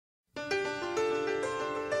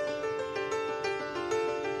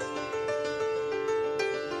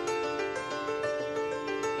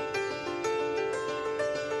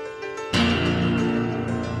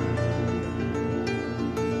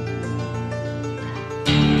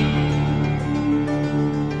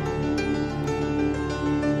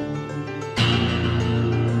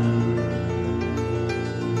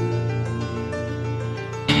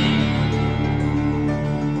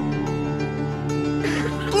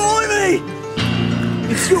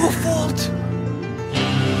It's your fault!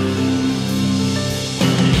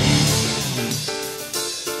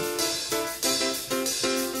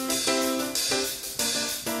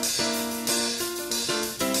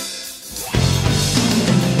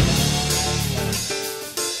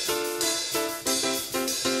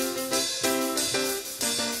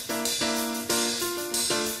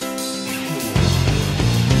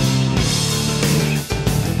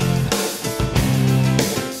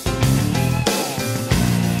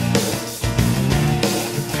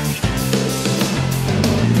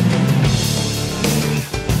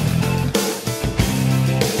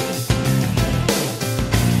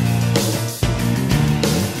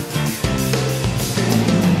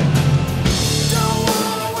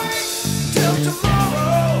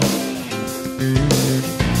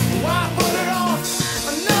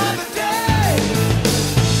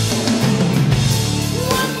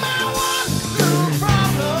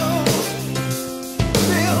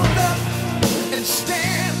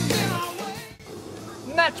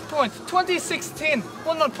 Match point 2016.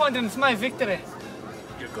 One more point and it's my victory.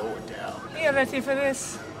 You're going down. Are you ready for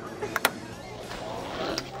this?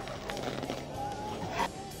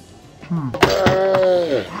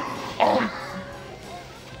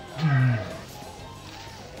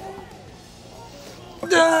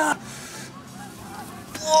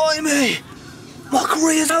 Blimey! My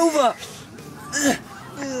career's over!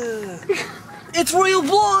 It's real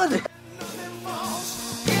blood!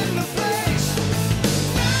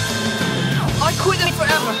 I quit it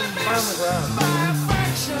forever.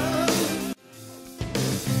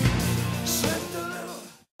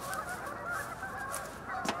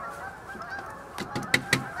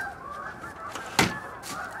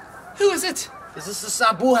 Who is it? Is this the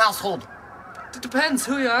Sabu household? It depends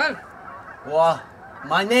who you are. Well,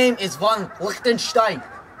 my name is Von Lichtenstein.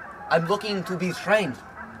 I'm looking to be trained.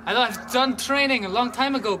 I've done training a long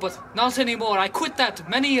time ago, but not anymore. I quit that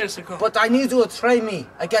many years ago. But I need you to train me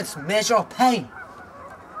against Major Payne.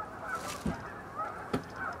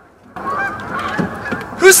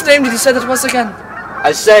 Whose name did you say that was again?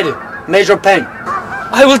 I said Major Payne.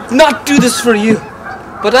 I will not do this for you,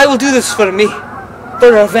 but I will do this for me.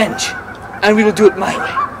 For revenge. And we will do it my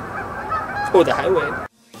way. For the highway.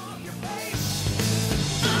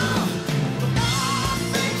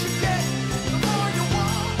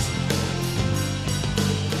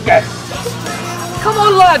 Okay. Come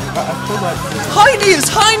on, lad! High knees!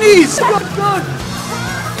 High knees! Good.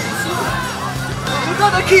 You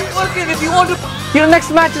gotta keep working if you want to. Your next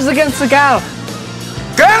match is against the gal.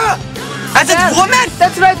 Girl! As a woman?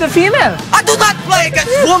 That's right, the female. I do not play against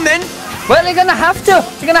women! Well, you're gonna have to.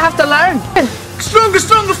 You're gonna have to learn. Stronger,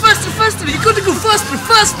 stronger, faster, faster. You gotta go faster,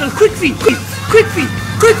 faster. Quick feet, quick feet,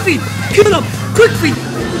 quick feet. Keep it up, quick feet.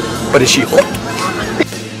 But is she hot?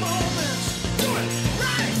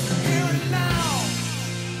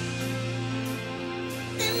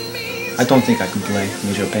 I don't think I can play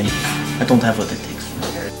Major Payne. I don't have what it takes.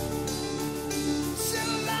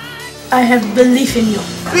 I have belief in you.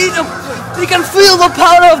 Beat him! You can feel the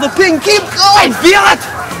power of the pin. Keep going! I feel it!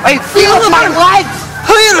 I feel it in my legs!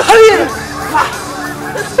 Hurry, hurry!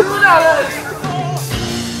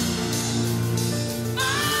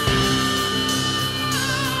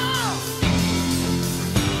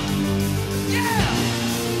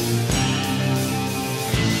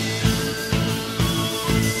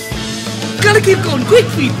 Gotta keep going, quick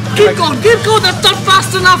feet. Keep going. That's not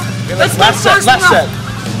fast enough. That's not fast enough.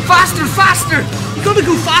 Faster, faster. You gotta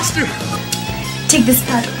go faster. Take this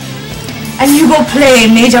paddle, and you go play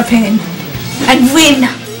Major Payne, and win.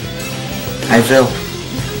 I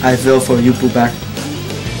will for you, Bubak.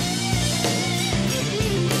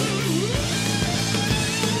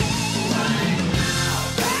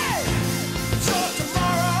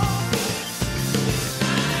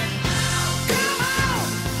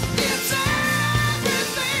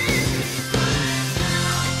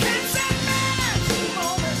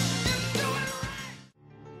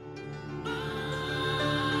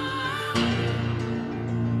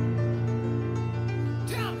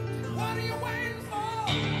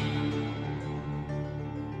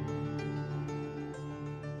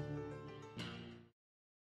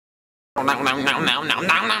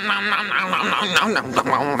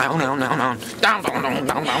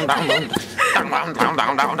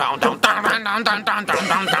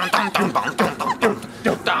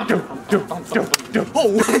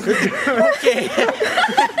 Okay.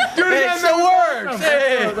 Do it again, the words.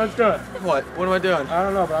 Hey. That's good. What? What am I doing? I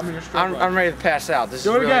don't know, but I'm in your stroke. I'm ready to pass out. This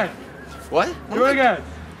Do is it really... again. What? Do it again.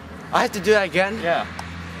 I have to do that again? Yeah.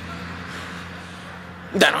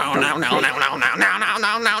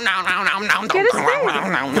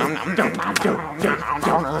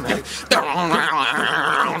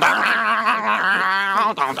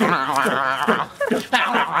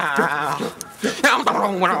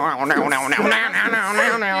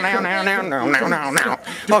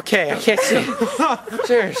 Okay, I can't see.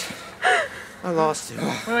 Serious. I lost it.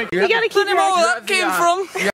 You gotta keep him all where that came from.